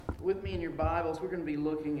with me in your Bibles, we're going to be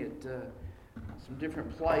looking at some different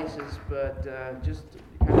places, but just to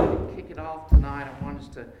kind of kick it off tonight, I want us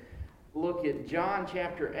to look at John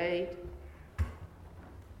chapter 8.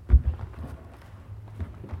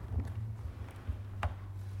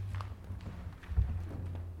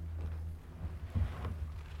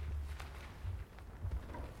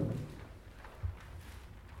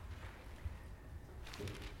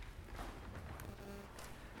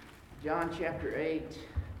 John chapter 8,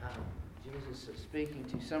 Jesus is speaking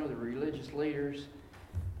to some of the religious leaders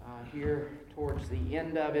here towards the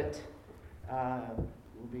end of it.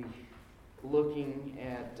 We'll be looking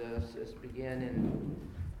at, let's begin in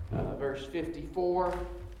verse 54.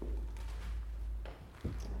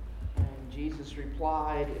 And Jesus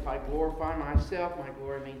replied, "If I glorify myself, my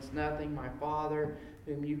glory means nothing. My Father,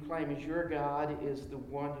 whom you claim as your God, is the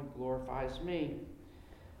one who glorifies me.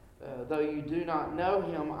 Though you do not know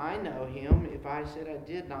him, I know him. If I said I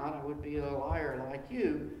did not, I would be a liar like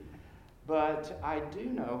you. But I do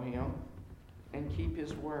know him and keep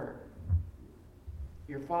his word.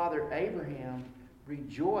 Your father Abraham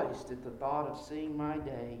rejoiced at the thought of seeing my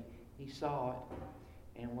day. He saw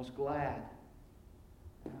it and was glad."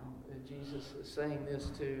 Now, Jesus is saying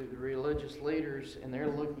this to the religious leaders, and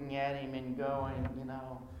they're looking at him and going,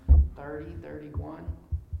 30, 31?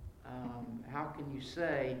 How can you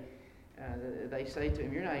say, they say to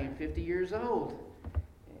him, "You're not even 50 years old,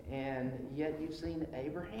 and yet you've seen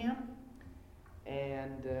Abraham?"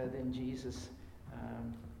 And then Jesus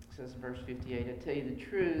says in verse 58, "I tell you the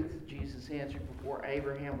truth," Jesus answered, "before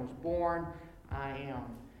Abraham was born, I am."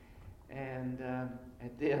 And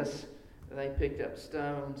at this, they picked up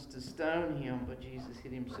stones to stone him, but Jesus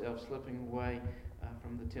hid himself, slipping away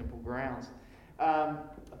from the temple grounds.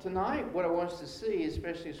 Tonight, what I want us to see,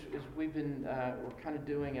 especially as we've been, we're kind of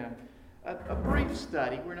doing a brief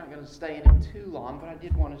study. We're not going to stay in it too long, but I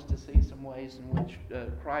did want us to see some ways in which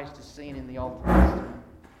Christ is seen in the Old Testament.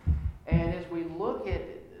 And as we look at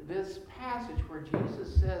this passage where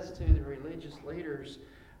Jesus says to the religious leaders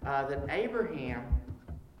that Abraham,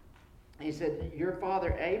 he said, "Your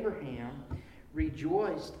father Abraham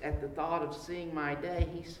rejoiced at the thought of seeing my day.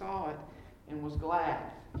 He saw it and was glad."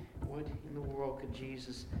 What in the world could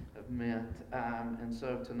Jesus have meant? And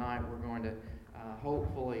so tonight we're going to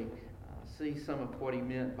hopefully see some of what he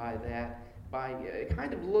meant by that, by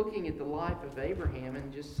kind of looking at the life of Abraham and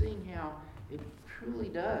just seeing how it truly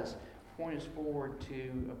does point forward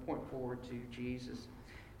to Jesus.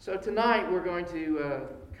 So tonight we're going to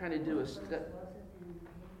kind of do a study.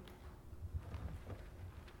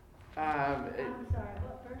 I'm sorry,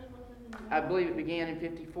 what verse was it in the I believe it began in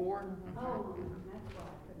 54. Oh, that's why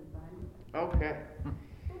I couldn't find it. Okay.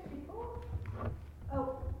 54?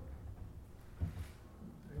 Oh.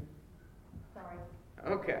 Sorry.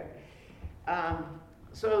 Okay.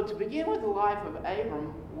 So to begin with the life of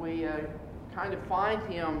Abram, we kind of find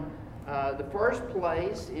him the first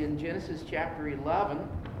place in Genesis chapter 11,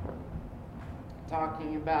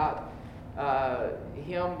 talking about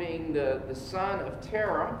him being the son of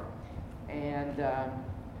Terah, and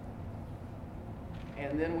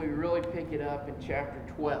then we really pick it up in chapter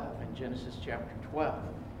 12, in Genesis chapter 12,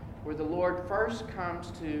 where the Lord first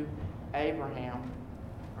comes to Abram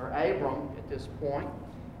at this point,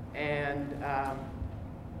 and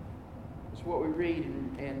it's what we read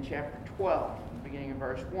in chapter 12, beginning of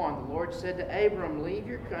verse 1. "The Lord said to Abram, 'Leave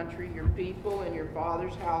your country, your people, and your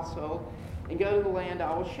father's household, and go to the land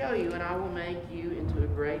I will show you, and I will make you into a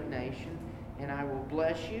great nation, and I will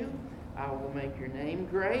bless you. I will make your name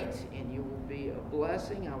great, and you will be a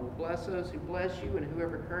blessing. I will bless those who bless you, and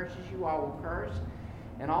whoever curses you I will curse,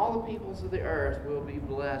 and all the peoples of the earth will be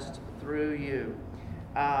blessed through you.'"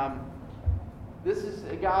 This is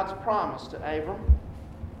God's promise to Abram,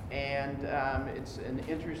 and it's an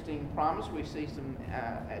interesting promise. We see some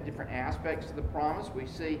different aspects of the promise. We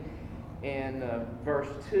see in verse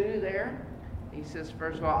 2 there, he says,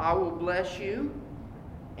 first of all, "I will bless you,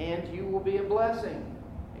 and you will be a blessing."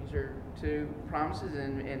 These are two promises.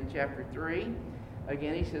 In chapter 3,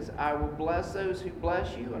 again, he says, "I will bless those who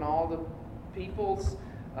bless you, and all the peoples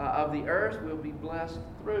of the earth will be blessed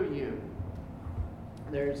through you."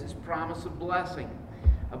 There's this promise of blessing,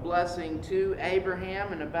 a blessing to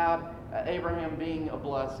Abraham, and about Abraham being a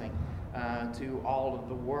blessing to all of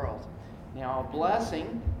the world. Now, a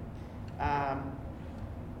blessing,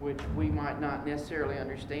 which we might not necessarily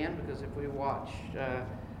understand, because if we watch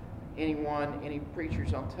any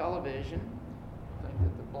preachers on television, think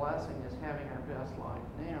that the blessing is having our best life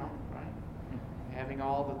now, right? Having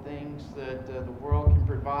all the things that the world can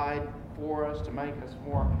provide for us to make us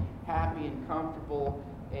more happy and comfortable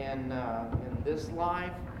in this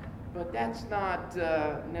life. But that's not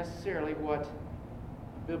necessarily what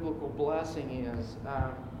biblical blessing is.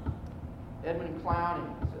 Edmund Clowney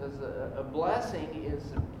says a blessing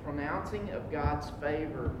is a pronouncing of God's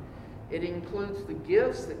favor. It includes the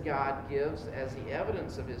gifts that God gives as the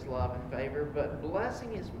evidence of His love and favor, but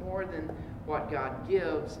blessing is more than what God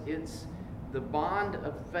gives. It's the bond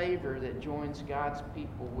of favor that joins God's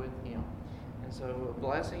people with Him. And so a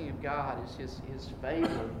blessing of God is His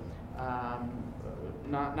favor.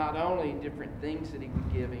 Not only different things that He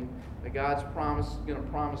would give him, but God's going to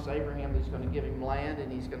promise Abraham that He's going to give him land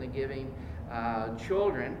and He's going to give him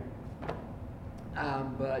children.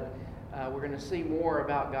 But we're going to see more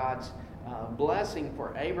about God's blessing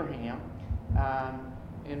for Abraham.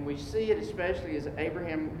 And we see it especially as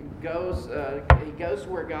Abraham goes, he goes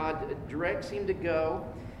where God directs him to go.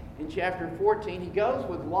 In chapter 14, he goes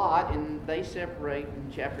with Lot, and they separate.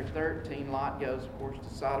 In chapter 13, Lot goes, of course,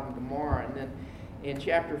 to Sodom and Gomorrah. And then in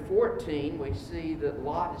chapter 14, we see that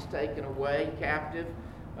Lot is taken away captive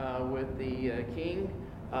with the king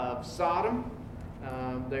of Sodom.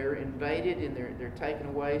 They're invaded and they're taken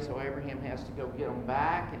away, so Abraham has to go get them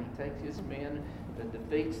back, and he takes his men that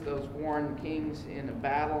defeats those foreign kings in a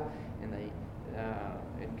battle, and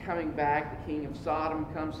and coming back, the king of Sodom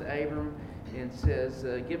comes to Abram and says,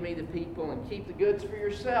 give me the people and keep the goods for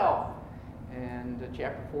yourself. And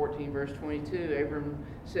chapter 14, verse 22, Abram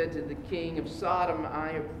said to the king of Sodom,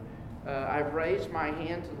 I've raised my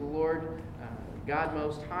hand to the Lord, God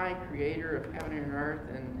Most High, creator of heaven and earth,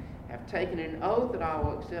 and have taken an oath that I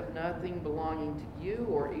will accept nothing belonging to you,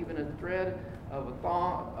 or even a thread of a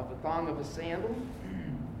thong of a sandal,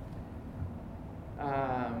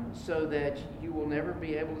 so that you will never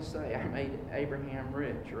be able to say, I made Abraham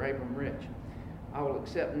rich, or Abram rich. I will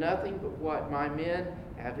accept nothing but what my men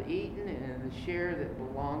have eaten, and the share that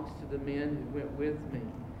belongs to the men who went with me.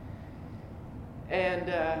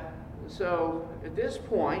 And so at this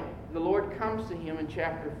point, the Lord comes to him in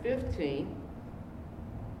chapter 15,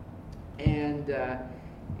 and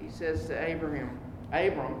He says to Abram,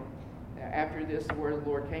 after this, the word of the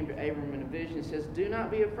Lord came to Abram in a vision. He says, do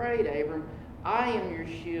not be afraid, Abram. I am your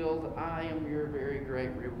shield. I am your very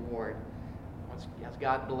great reward. That's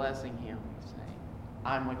God blessing him, saying,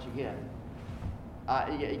 I'm what you get.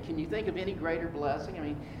 Can you think of any greater blessing? I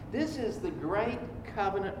mean, this is the great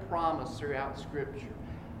covenant promise throughout Scripture.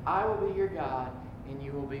 I will be your God, and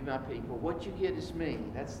you will be my people. What you get is me.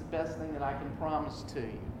 That's the best thing that I can promise to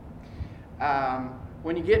you.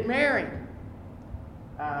 When you get married,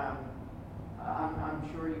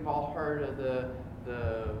 I'm sure you've all heard of the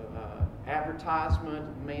advertisement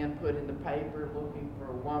a man put in the paper looking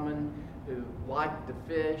for a woman who liked to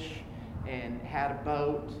fish and had a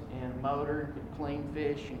boat and a motor, could clean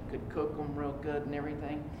fish and could cook them real good and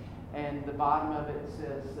everything. And the bottom of it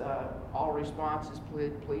says, all responses,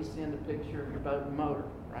 please send a picture of your boat and motor,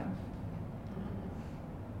 right?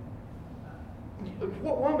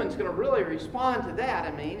 What woman's going to really respond to that?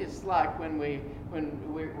 I mean, it's like when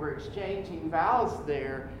we're exchanging vows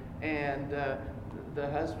there, and the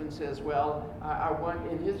husband says, well, I want,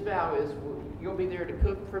 and his vow is, you'll be there to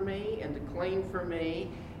cook for me and to clean for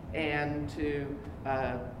me and to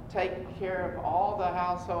take care of all the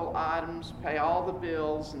household items, pay all the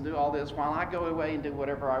bills, and do all this while I go away and do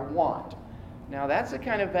whatever I want. Now, that's the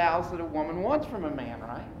kind of vows that a woman wants from a man,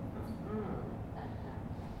 right?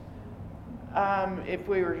 If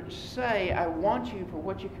we were to say, I want you for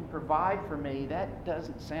what you can provide for me, that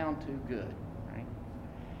doesn't sound too good, right?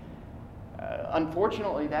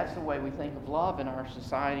 Unfortunately, that's the way we think of love in our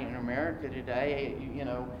society in America today. You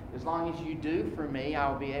know, as long as you do for me,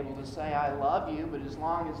 I'll be able to say I love you, but as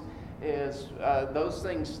long as those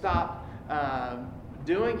things stop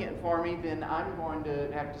doing it for me, then I'm going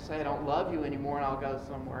to have to say I don't love you anymore and I'll go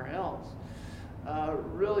somewhere else.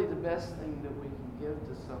 Really, the best thing that we can give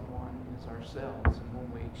to someone is ourselves. And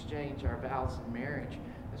when we exchange our vows in marriage,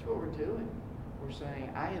 that's what we're doing. We're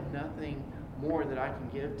saying, I have nothing more that I can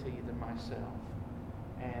give to you than myself.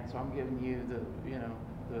 And so I'm giving you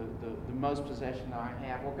the most possession that I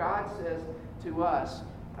have. Well, God says to us,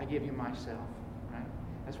 I give you myself. Right?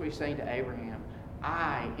 That's what He's saying to Abraham.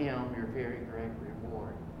 I am your very great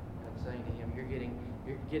reward. I'm saying to him,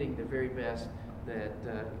 you're getting the very best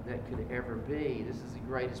that could ever be. This is the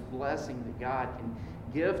greatest blessing that God can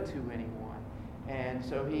give to anyone. And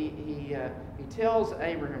so he tells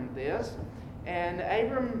Abraham this, and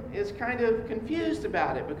Abram is kind of confused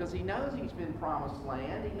about it because he knows he's been promised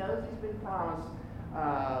land. He knows he's been promised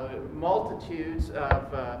multitudes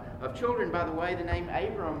of children. By the way, the name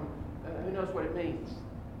Abram, who knows what it means?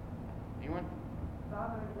 Anyone?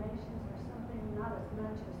 Father of nations or something, not as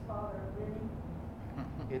much as father of many.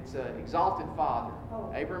 It's exalted father.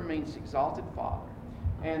 Oh. Abram means exalted father.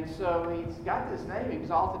 And so he's got this name,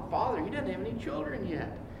 exalted father. He doesn't have any children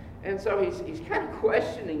yet. And so he's kind of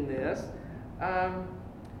questioning this.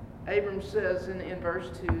 Abram says in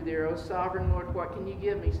verse 2 there, O sovereign Lord, what can you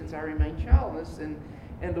give me since I remain childless?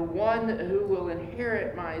 And the one who will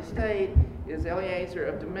inherit my estate is Eliezer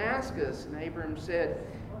of Damascus. And Abram said,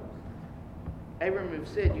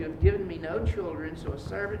 you have given me no children, so a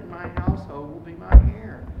servant in my household will be my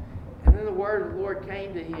heir. And then the word of the Lord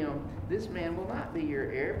came to him, this man will not be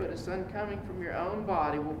your heir, but a son coming from your own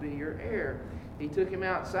body will be your heir. He took him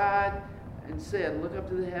outside and said, look up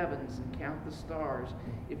to the heavens and count the stars.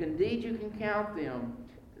 If indeed you can count them,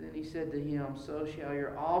 then he said to him, so shall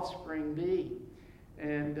your offspring be.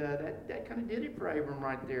 And that kind of did it for Abram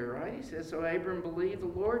right there, right? He says, so Abram believed the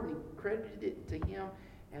Lord and he credited it to him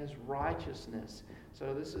as righteousness.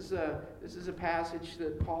 So this is a passage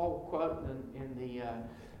that Paul will quote in the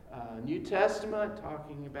New Testament,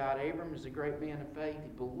 talking about Abram as a great man of faith. He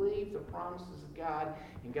believed the promises of God,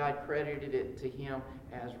 and God credited it to him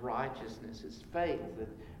as righteousness. It's faith that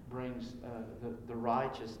brings the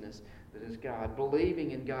righteousness that is God,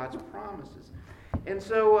 believing in God's promises. And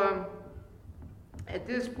so at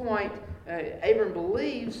this point, Abram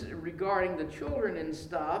believes regarding the children and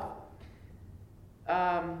stuff,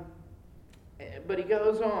 but he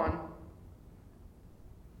goes on.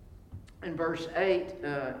 In verse 8,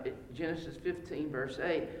 Genesis 15, verse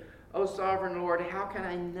 8, O sovereign Lord, how can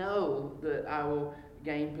I know that I will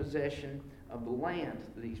gain possession of the land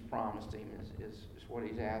that he's promised him, is what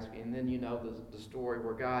he's asking. And then you know the story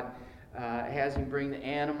where God has him bring the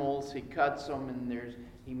animals, he cuts them, and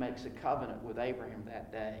he makes a covenant with Abraham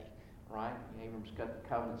that day, right? Abram's cut the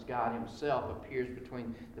covenants. God himself appears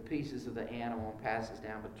between the pieces of the animal and passes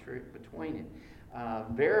down between it.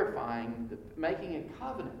 Verifying, making a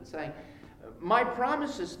covenant, saying, my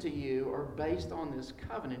promises to you are based on this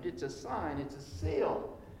covenant. It's a sign, it's a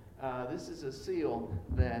seal. This is a seal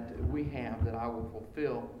that we have, that I will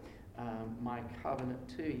fulfill my covenant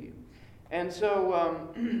to you. And so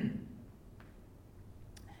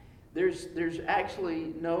there's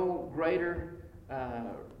actually no greater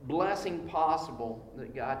blessing possible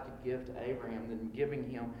that God could give to Abraham than giving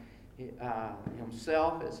him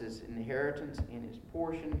himself as his inheritance and his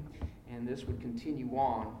portion, and this would continue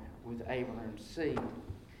on with Abraham's seed.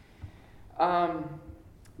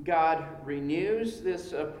 God renews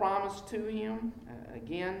this promise to him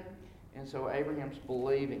again, and so Abraham's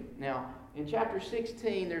believing. Now, in chapter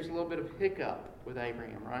 16, there's a little bit of hiccup with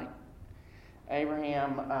Abraham, right?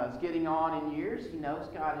 Abraham is getting on in years. He knows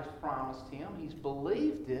God has promised him. He's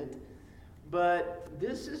believed it, but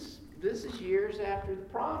this is years after the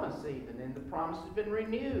promise even, and the promise has been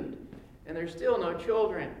renewed, and there's still no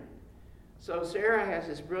children. So Sarah has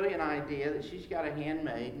this brilliant idea that she's got a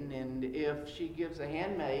handmaiden, and if she gives a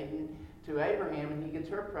handmaiden to Abraham and he gets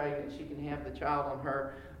her pregnant, she can have the child on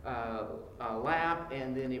her lap,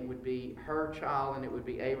 and then it would be her child, and it would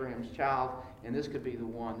be Abraham's child, and this could be the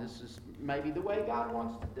one. This is maybe the way God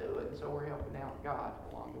wants to do it, and so we're helping out God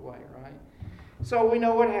along the way, right? So we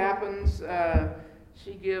know what happens.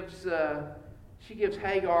 She gives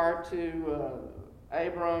Hagar to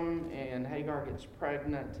Abram, and Hagar gets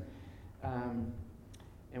pregnant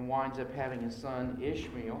and winds up having a son,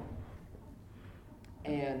 Ishmael.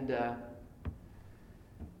 And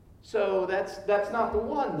so that's not the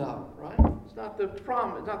one, though, right? It's not the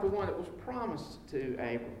promise, not the one that was promised to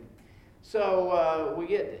Abram. So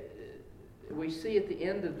we see at the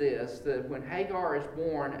end of this that when Hagar is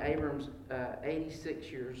born, Abram's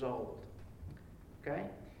 86 years old. Okay?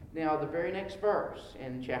 Now, the very next verse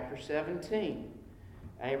in chapter 17,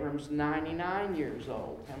 Abram's 99 years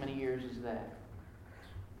old. How many years is that?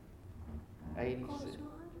 86.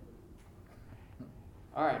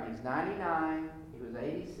 All right, he's 99. He was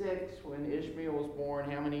 86 when Ishmael was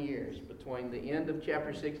born. How many years? Between the end of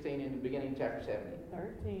chapter 16 and the beginning of chapter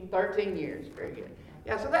 17? 13 years. Very good.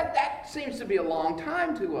 Yeah, so that seems to be a long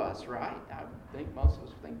time to us, right? I think most of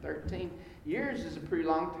us think 13 years is a pretty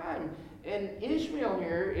long time. And Ishmael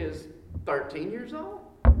here is 13 years old.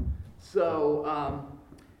 So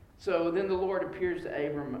then the Lord appears to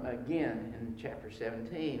Abram again in chapter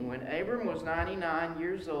 17. When Abram was 99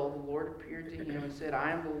 years old, the Lord appeared to him and said,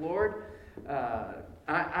 I am the Lord,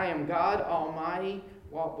 I am God Almighty.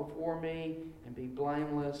 Walk before me and be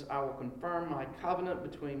blameless. I will confirm my covenant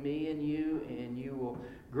between me and you will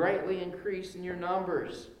greatly increase in your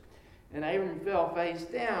numbers. And Abram fell face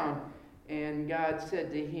down, and God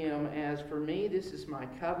said to him, as for me, this is my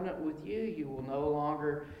covenant with you. You will no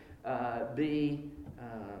longer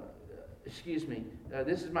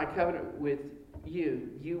this is my covenant with you.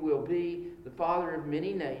 You will be the father of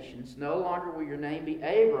many nations. No longer will your name be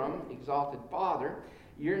Abram, exalted father.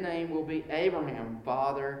 Your name will be Abraham,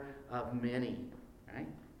 father of many. Right?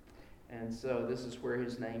 And so this is where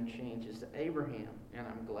his name changes to Abraham. And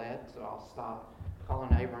I'm glad, so I'll stop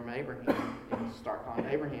calling Abram Abraham and start calling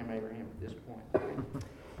Abraham Abraham at this point.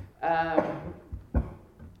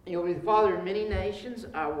 You'll be the father of many nations.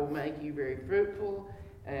 I will make you very fruitful,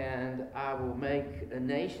 and I will make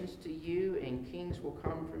nations to you, and kings will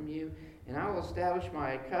come from you. And I will establish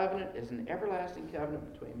my covenant as an everlasting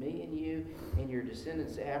covenant between me and you and your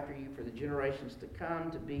descendants after you for the generations to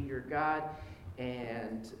come, to be your God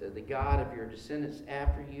and the God of your descendants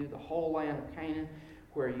after you. The whole land of Canaan,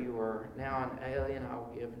 where you are now an alien, I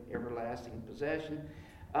will give an everlasting possession.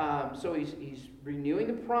 So he's renewing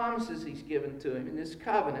the promises he's given to him in this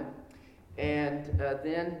covenant. And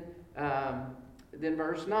then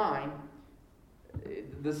verse 9,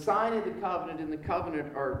 the sign of the covenant and the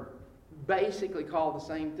covenant are basically called the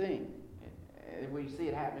same thing. And we see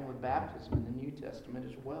it happening with baptism in the New Testament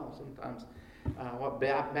as well. Sometimes what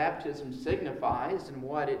baptism signifies and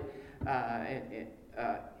what it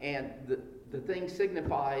and the thing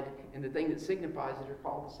signified and the thing that signifies it are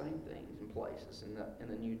called the same things in places in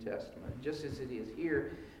the New Testament. Just as it is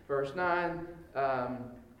here, verse 9.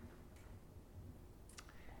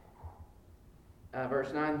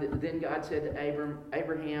 Verse 9, then God said to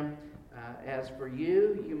Abraham, as for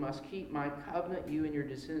you, you must keep my covenant, you and your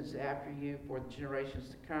descendants after you, for the generations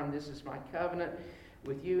to come. This is my covenant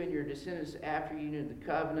with you and your descendants after you. In the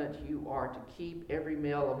covenant you are to keep. Every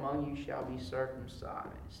male among you shall be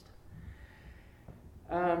circumcised.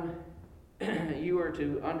 You are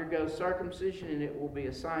to undergo circumcision, and it will be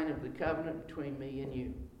a sign of the covenant between me and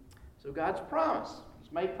you. So God's promise.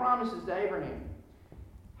 He's made promises to Abraham.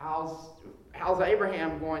 How's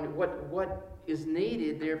Abraham going to, what is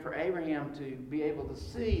needed there for Abraham to be able to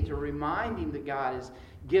see, to remind him that God is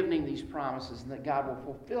giving him these promises and that God will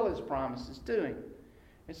fulfill his promises to him?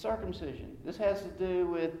 It's circumcision. This has to do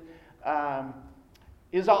with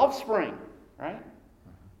his offspring, right?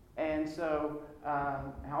 And so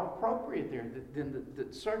how appropriate there then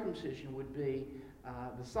the circumcision would be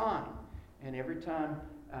the sign. And every time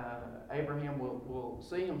Abraham will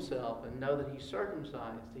see himself and know that he's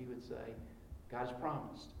circumcised, he would say, God has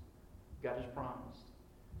promised. God has promised.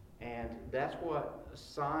 And that's what a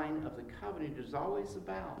sign of the covenant is always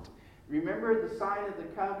about. Remember the sign of the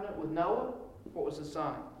covenant with Noah? What was the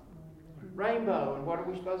sign? Rainbow. And what are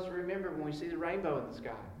we supposed to remember when we see the rainbow in the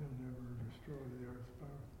sky?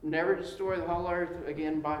 Never destroy the whole earth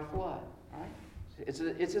again by flood. Right? It's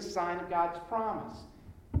a sign of God's promise.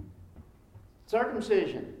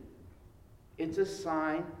 Circumcision. It's a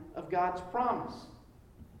sign of God's promise.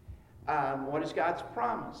 What is God's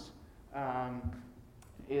promise?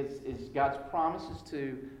 Is God's promise is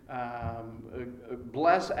to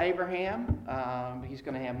bless Abraham. He's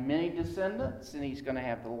going to have many descendants, and he's going to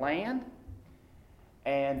have the land.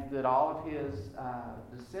 And that all of his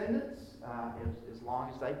descendants, as long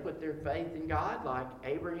as they put their faith in God, like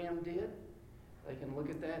Abraham did, they can look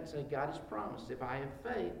at that and say, God has promised. If I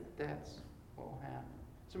have faith, that's what will happen.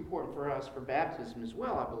 It's important for us for baptism as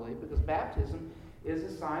well, I believe, because baptism is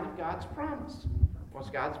a sign of God's promise. What's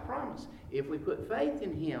God's promise? If we put faith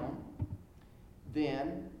in Him,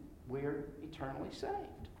 then we're eternally saved.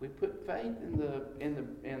 If we put faith in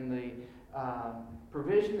the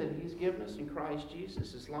provision that He's given us in Christ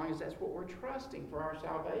Jesus, as long as that's what we're trusting for our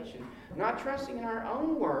salvation, not trusting in our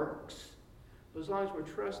own works, but as long as we're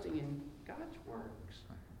trusting in God's works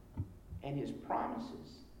and His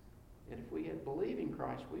promises, that if we believe in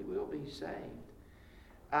Christ, we will be saved.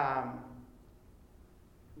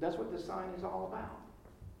 That's what this sign is all about.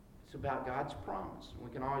 It's about God's promise. We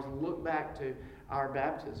can always look back to our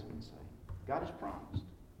baptism and say, God has promised.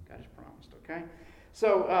 God has promised, okay?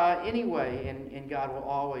 So anyway, and God will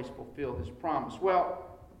always fulfill His promise.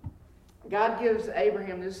 Well, God gives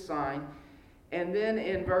Abraham this sign, and then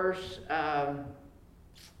in verse,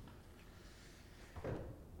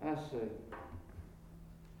 let's see.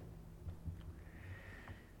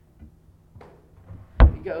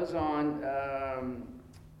 He goes on,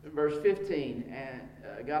 verse 15, and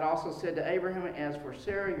God also said to Abraham, as for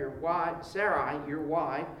Sarai, your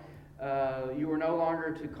wife, you are no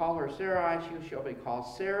longer to call her Sarai, she shall be called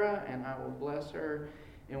Sarah, and I will bless her,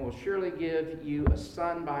 and will surely give you a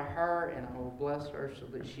son by her, and I will bless her so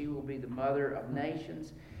that she will be the mother of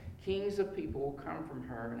nations. Kings of people will come from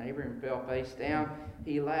her. And Abraham fell face down.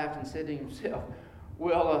 He laughed and said to himself,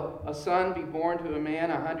 will a son be born to a man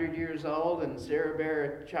 100 years old, and Sarah bear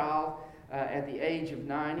a child at the age of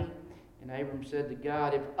 90? And Abram said to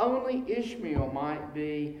God, if only Ishmael might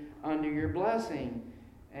be under your blessing.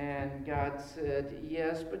 And God said,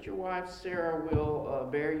 yes, but your wife Sarah will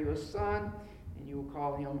bear you a son, and you will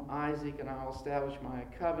call him Isaac, and I will establish my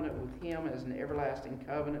covenant with him as an everlasting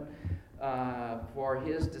covenant for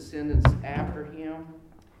his descendants after him.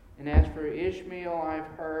 And as for Ishmael,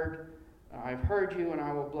 I've heard you, and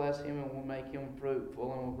I will bless him and will make him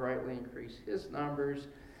fruitful and will greatly increase his numbers.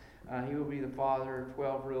 He will be the father of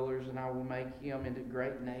 12 rulers, and I will make him into a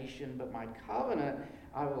great nation. But my covenant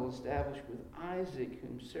I will establish with Isaac,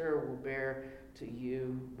 whom Sarah will bear to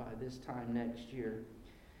you by this time next year.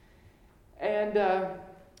 And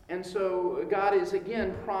so God is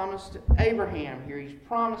again promised Abraham here. He's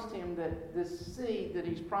promised him that this seed that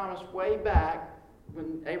he's promised way back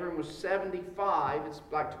when Abram was 75, it's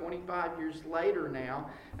like 25 years later now.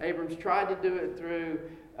 Abram's tried to do it through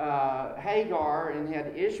Hagar and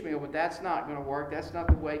had Ishmael, but that's not going to work. That's not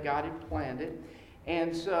the way God had planned it.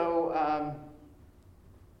 And so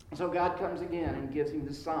God comes again and gives him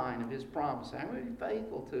the sign of his promise. I'm going to be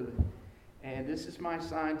faithful to it. And this is my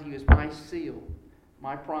sign to you, is my seal.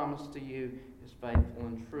 My promise to you is faithful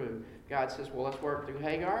and true. God says, well, let's work through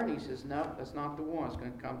Hagar. And he says, no, that's not the one. It's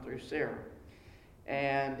going to come through Sarah.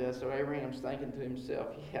 And so Abraham's thinking to himself,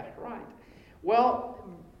 yeah, right. Well,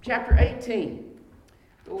 chapter 18.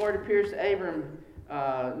 The Lord appears to Abram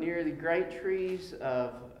near the great trees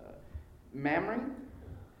of Mamre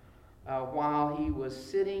while he was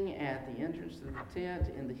sitting at the entrance to the tent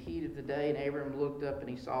in the heat of the day. And Abram looked up and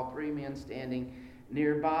he saw 3 men standing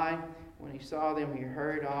nearby. When he saw them, he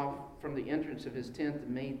hurried off from the entrance of his tent to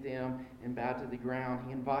meet them and bowed to the ground.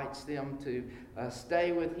 He invites them to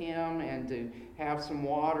stay with him and to have some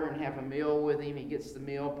water and have a meal with him. He gets the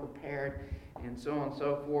meal prepared and so on and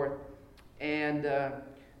so forth. And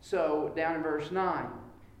so down in verse 9,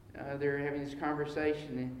 they're having this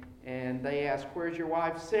conversation and they ask, where's your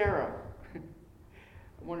wife Sarah?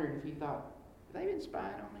 I'm wondering if he thought, have they been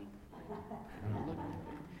spying on me?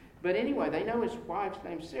 But anyway, they know his wife's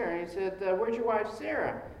name's Sarah. And he said, where's your wife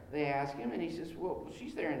Sarah? They ask him, and he says, well,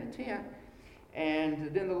 she's there in the tent.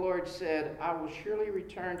 And then the Lord said, I will surely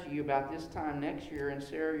return to you about this time next year, and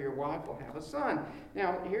Sarah, your wife, will have a son.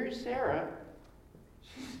 Now, here's Sarah.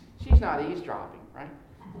 She's not eavesdropping, right?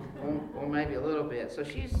 Or maybe a little bit. So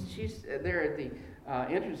she's there at the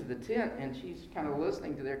entrance of the tent, and she's kind of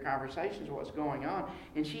listening to their conversations, what's going on.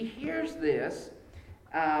 And she hears this.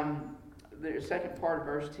 The second part of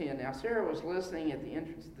verse 10. Now Sarah was listening at the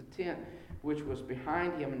entrance of the tent, which was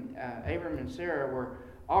behind him. And Abram and Sarah were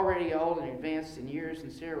already old and advanced in years,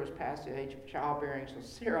 and Sarah was past the age of childbearing. So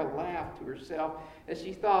Sarah laughed to herself as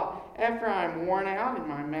she thought, after I'm worn out and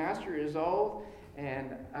my master is old,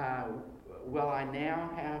 and will I now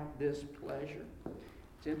have this pleasure?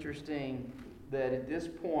 It's interesting that at this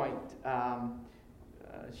point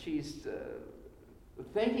she's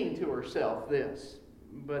thinking to herself this.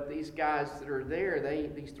 But these guys that are there,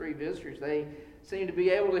 these 3 visitors, they seem to be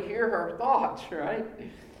able to hear her thoughts, right?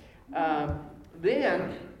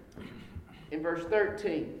 Then, in verse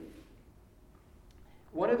 13,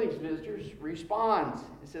 one of these visitors responds.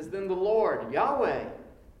 It says, then the Lord, Yahweh,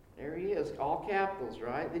 there he is, all capitals,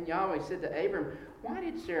 right? Then Yahweh said to Abram, why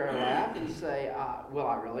did Sarah laugh and say, will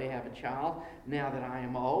I really have a child now that I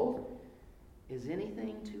am old? Is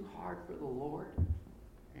anything too hard for the Lord?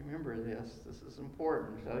 Remember this is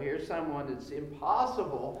important. So here's someone that's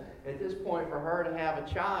impossible at this point for her to have a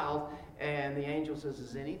child, and the angel says,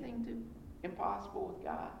 is anything too impossible with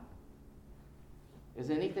God? Is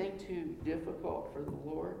anything too difficult for the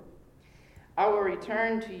Lord? I will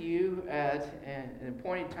return to you at an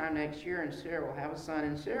appointed time next year, and Sarah will have a son.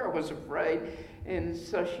 And Sarah was afraid, and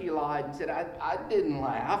so she lied and said, I didn't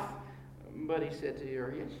laugh. But he said to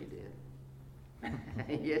her, yes, you did.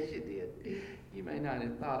 Yes, you did. You may not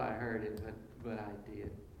have thought I heard it, but I did.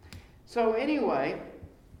 So anyway,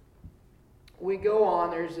 we go on.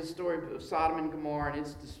 There's this story of Sodom and Gomorrah, and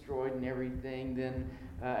it's destroyed and everything. Then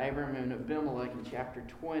Abram and Abimelech in chapter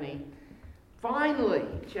 20. Finally,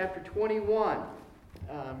 chapter 21.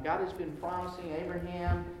 God has been promising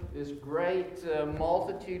Abraham this great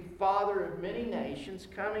multitude, father of many nations,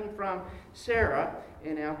 coming from Sarah.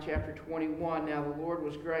 And now chapter 21. Now the Lord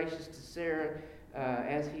was gracious to Sarah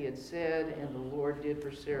as he had said, and the Lord did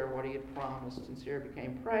for Sarah what he had promised. And Sarah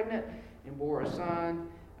became pregnant and bore a son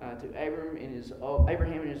to Abraham in his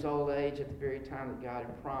old age at the very time that God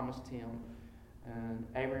had promised him. And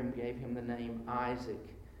Abraham gave him the name Isaac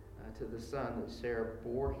to the son that Sarah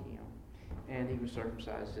bore him. And he was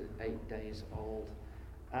circumcised at 8 days old.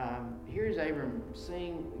 Here's Abram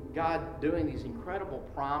seeing God doing these incredible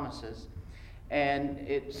promises. And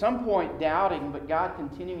at some point doubting, but God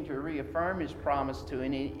continuing to reaffirm his promise to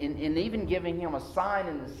him, and even giving him a sign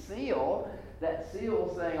and a seal, that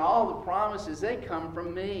seal saying, all the promises, they come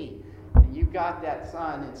from me. And you've got that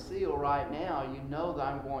sign and seal right now. You know that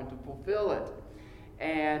I'm going to fulfill it.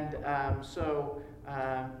 And so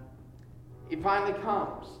it finally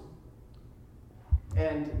comes.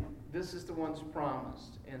 And this is the one's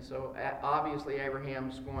promised. And so obviously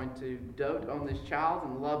Abraham's going to dote on this child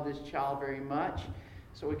and love this child very much.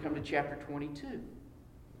 So we come to chapter 22.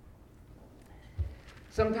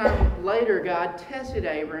 Sometime later, God tested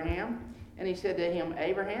Abraham, and he said to him,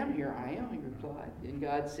 Abraham, here I am, he replied. And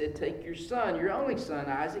God said, take your son, your only son,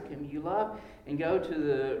 Isaac, whom you love, and go to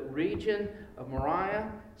the region of Moriah,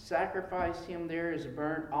 sacrifice him there as a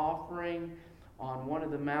burnt offering on one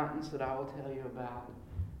of the mountains that I will tell you about.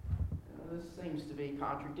 This seems to be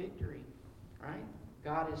contradictory, right?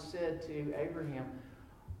 God has said to Abraham,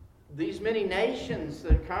 these many nations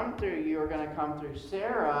that come through you are going to come through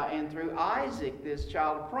Sarah and through Isaac, this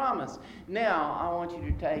child of promise. Now, I want you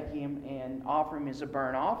to take him and offer him as a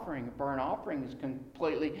burnt offering. A burnt offering is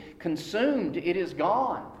completely consumed. It is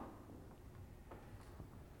gone.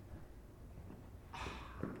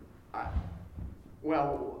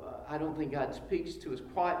 I don't think God speaks to us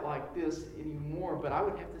quite like this anymore, but I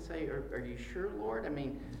would have to say, are you sure, Lord? I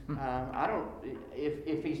mean,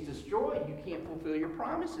 if he's destroyed, you can't fulfill your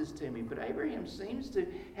promises to me. But Abraham seems to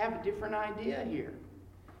have a different idea here.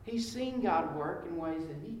 He's seen God work in ways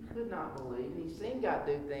that he could not believe. He's seen God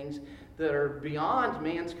do things that are beyond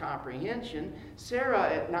man's comprehension.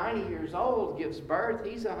 Sarah, at 90 years old, gives birth.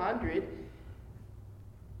 He's 100.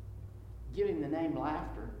 Give him the name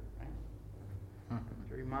Laughter.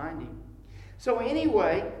 To remind him. So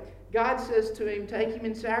anyway, God says to him, take him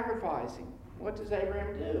and sacrifice him. What does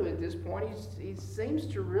Abraham do? At this point, he seems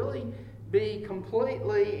to really be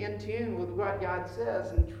completely in tune with what God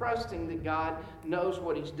says and trusting that God knows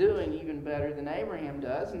what he's doing even better than Abraham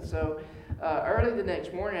does. And so early the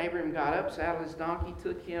next morning, Abraham got up, saddled his donkey,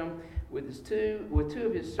 took him with two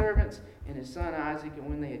of his servants and his son Isaac, and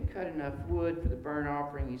when they had cut enough wood for the burnt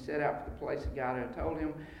offering, he set out for the place that God had told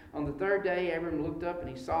him. On the third day, Abraham looked up and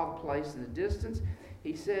he saw the place in the distance.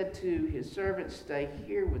 He said to his servants, stay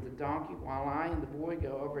here with the donkey while I and the boy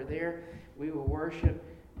go over there. We will worship,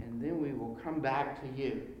 and then we will come back to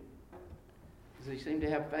you. Does he seem to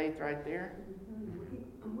have faith right there?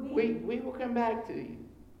 We will come back to you.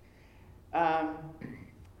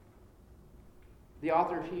 The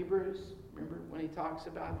author of Hebrews, remember when he talks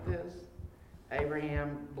about this?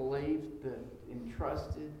 Abraham believed and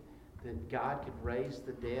trusted that God could raise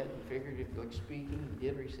the dead. Figuratively speaking, he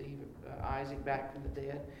did receive Isaac back from the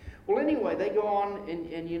dead. Well, anyway, they go on,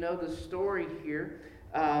 and you know the story here.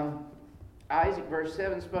 Isaac, verse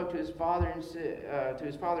 7, spoke to his father and said, to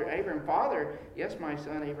his father Abraham, Father, yes, my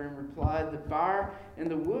son, Abraham replied, the fire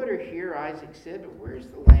and the wood are here. Isaac said, but where's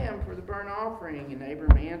the lamb for the burnt offering? And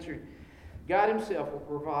Abraham answered, God himself will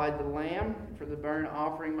provide the lamb for the burnt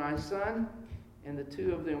offering, my son. And the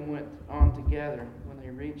two of them went on together. When they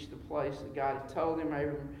reached the place that God had told him,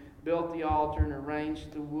 Abraham built the altar and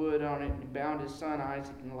arranged the wood on it, and he bound his son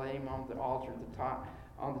Isaac and laid him on the altar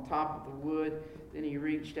on the top of the wood. Then he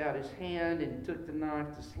reached out his hand and took the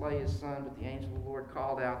knife to slay his son, but the angel of the Lord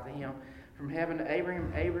called out to him from heaven,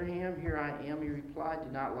 Abraham, Abraham, here I am. He replied,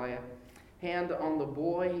 do not lay a hand on the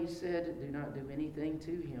boy, he said, do not do anything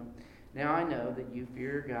to him. Now I know that you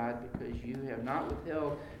fear God, because you have not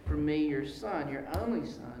withheld from me your son, your only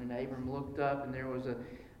son. And Abram looked up, and there was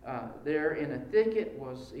there in a thicket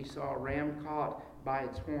he saw a ram caught by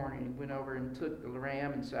its horn, and he went over and took the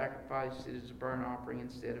ram and sacrificed it as a burnt offering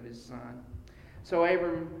instead of his son. So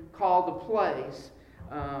Abram called the place,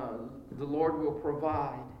 the Lord will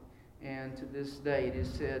provide. And to this day it is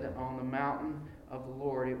said, on the mountain of the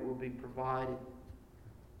Lord it will be provided.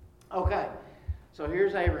 Okay. So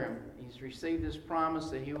here's Abraham. He's received this promise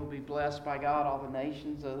that he will be blessed by God. All the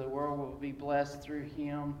nations of the world will be blessed through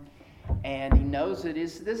him. And he knows that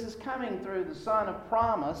this is coming through the son of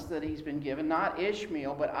promise that he's been given. Not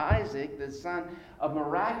Ishmael, but Isaac, the son of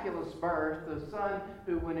miraculous birth. The son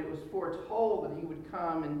who, when it was foretold that he would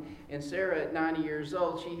come, and Sarah at 90 years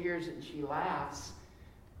old, she hears it and she laughs.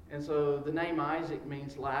 And so the name Isaac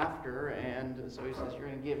means laughter. And so he says, you're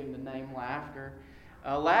going to give him the name Laughter.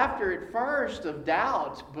 Laughter at first of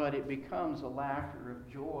doubt, but it becomes a laughter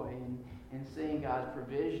of joy in seeing God's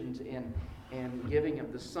provisions and giving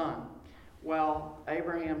of the son. Well,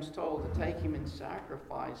 Abraham's told to take him and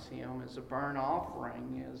sacrifice him as a burnt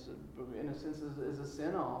offering, in a sense as a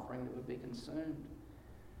sin offering that would be consumed.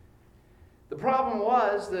 The problem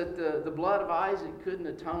was that the blood of Isaac couldn't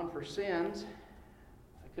atone for sins,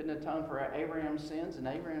 couldn't atone for Abraham's sins, and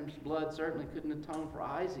Abraham's blood certainly couldn't atone for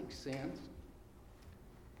Isaac's sins.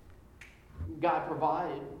 God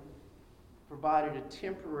provided a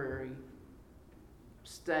temporary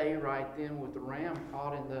stay right then with the ram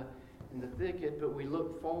caught in the thicket, but we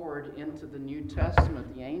look forward into the New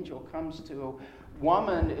Testament. The angel comes to a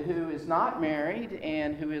woman who is not married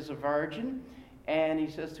and who is a virgin, and he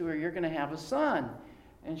says to her, "You're going to have a son."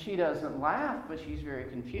 And she doesn't laugh, but she's very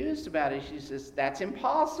confused about it. She says, "That's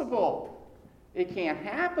impossible. It can't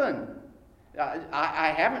happen.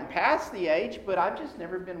 I haven't passed the age, but I've just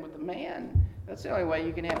never been with a man. That's the only way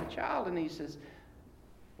you can have a child." And he says,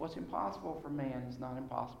 "What's impossible for man is not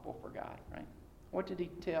impossible for God," right? What did he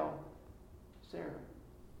tell Sarah?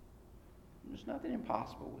 There's nothing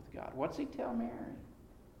impossible with God. What's he tell Mary?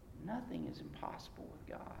 Nothing is impossible with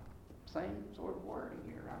God. Same sort of wording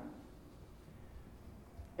here, right?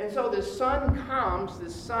 And so this son comes,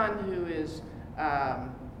 this son who is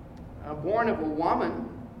born of a woman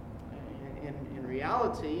in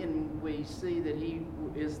reality, and we see that he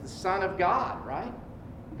is the Son of God, right?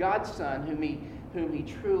 God's Son, whom he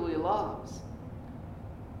truly loves.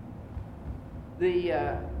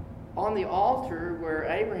 On the altar where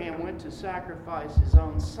Abraham went to sacrifice his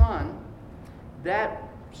own son, that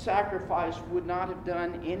sacrifice would not have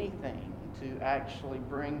done anything to actually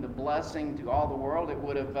bring the blessing to all the world. It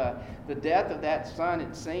would have, the death of that son,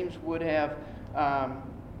 it seems, would have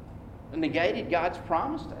negated God's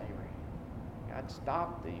promise to Abraham. God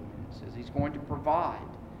stopped him and says he's going to provide.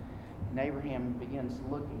 And Abraham begins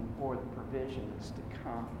looking for the provision that's to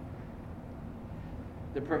come.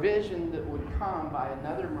 The provision that would come by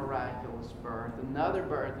another miraculous birth, another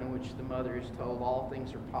birth in which the mother is told all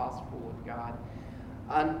things are possible with God.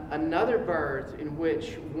 Another birth in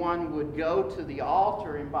which one would go to the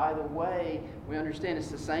altar, and by the way, we understand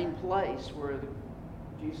it's the same place where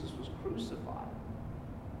Jesus was crucified.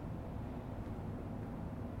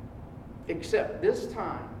 Except this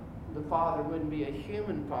time, the Father wouldn't be a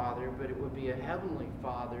human Father, but it would be a heavenly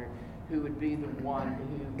Father who would be the one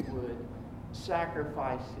who would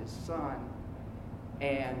sacrifice his Son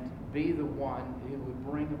and be the one who would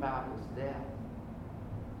bring about his death.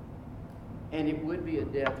 And it would be a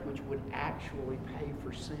death which would actually pay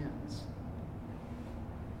for sins.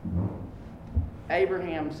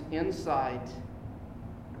 Abraham's insight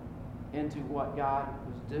into what God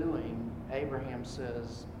was doing, Abraham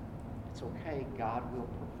says, it's okay, God will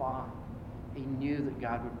provide. He knew that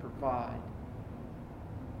God would provide.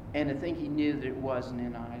 And I think he knew that it wasn't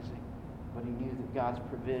in Isaac, but he knew that God's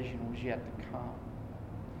provision was yet to come.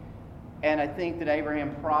 And I think that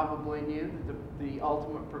Abraham probably knew that the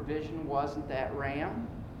ultimate provision wasn't that ram,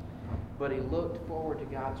 but he looked forward to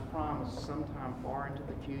God's promise sometime far into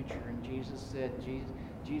the future. And Jesus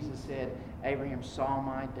said, Abraham saw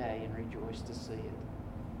my day and rejoiced to see it.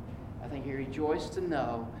 I think he rejoiced to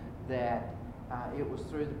know that it was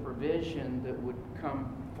through the provision that would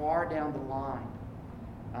come far down the line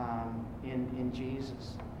in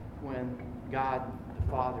Jesus, when God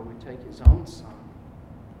the Father would take his own Son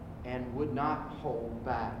and would not hold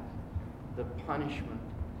back the punishment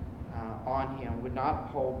on him, would not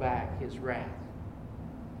hold back his wrath,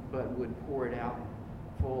 but would pour it out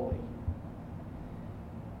fully.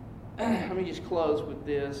 Let me just close with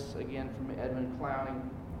this, again from Edmund Clowney.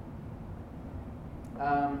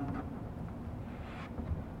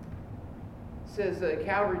 Says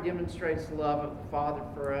Calvary demonstrates the love of the Father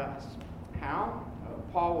for us. How?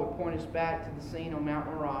 Paul would point us back to the scene on Mount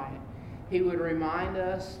Moriah. He would remind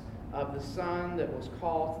us of the Son that was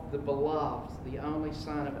called the Beloved, the only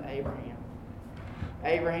son of Abraham.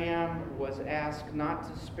 Abraham was asked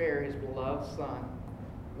not to spare his beloved son.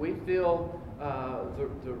 We feel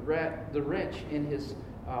the wrench in his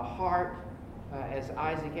heart as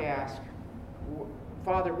Isaac asked,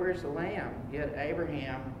 "Father, where's the lamb?" Yet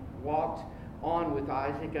Abraham walked on with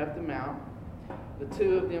Isaac up the mount, the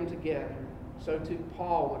two of them together. So too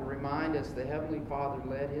Paul would remind us the Heavenly Father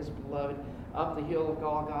led his beloved up the hill of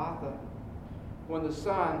Golgotha. When the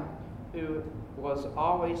Son, who was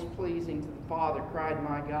always pleasing to the Father, cried,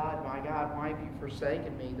 my God, why have you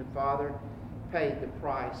forsaken me?" The Father paid the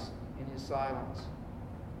price in his silence.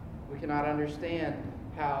 We cannot understand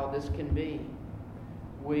how this can be.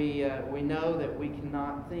 We know that we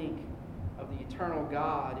cannot think of the eternal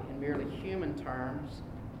God in merely human terms.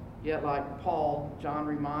 Yet like Paul, John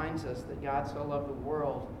reminds us that God so loved the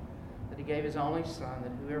world that he gave his only Son,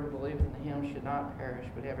 that whoever believeth in him should not perish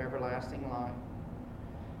but have everlasting life.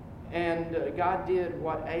 And God did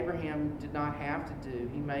what Abraham did not have to do.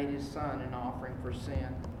 He made his Son an offering for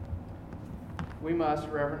sin. We must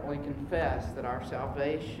reverently confess that our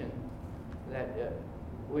salvation, that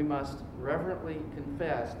we must reverently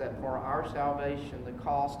confess that for our salvation, the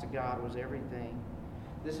cost to God was everything.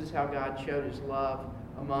 This is how God showed his love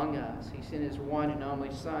among us. He sent his one and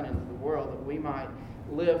only Son into the world that we might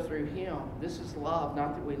live through him. This is love,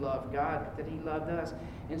 not that we love God, but that he loved us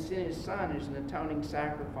and sent his Son as an atoning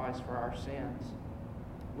sacrifice for our sins.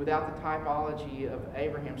 Without the typology of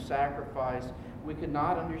Abraham's sacrifice, we could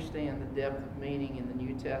not understand the depth of meaning in the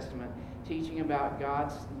New Testament, teaching about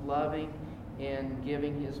God's loving and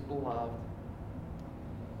giving his beloved.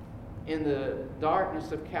 In the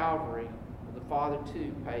darkness of Calvary, the Father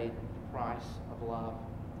too paid the price of love.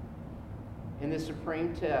 In this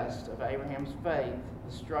supreme test of Abraham's faith,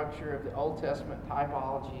 the structure of the Old Testament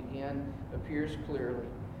typology again appears clearly.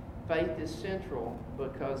 Faith is central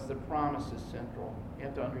because the promise is central. You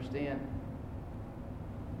have to understand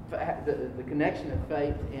the connection of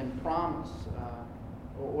faith and promise.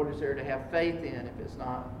 What is there to have faith in if it's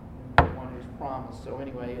not one who's promised? So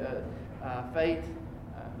anyway,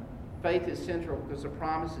 faith is central because the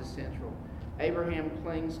promise is central. Abraham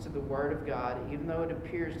clings to the Word of God, even though it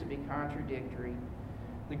appears to be contradictory.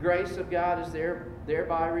 The grace of God is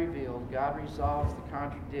thereby revealed. God resolves the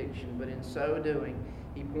contradiction, but in so doing,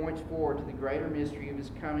 he points forward to the greater mystery of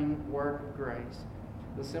his coming work of grace.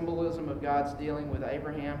 The symbolism of God's dealing with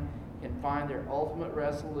Abraham can find their ultimate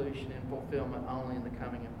resolution and fulfillment only in the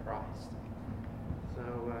coming of Christ.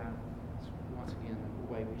 So, once again,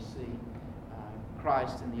 the way we see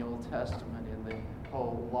Christ in the Old Testament and the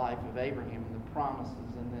whole life of Abraham and the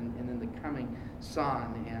promises, and then the coming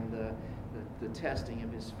Son and the testing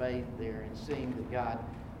of his faith there, and seeing that God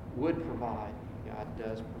would provide. God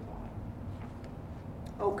does provide.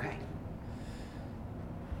 Okay.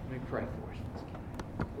 Let me pray for us.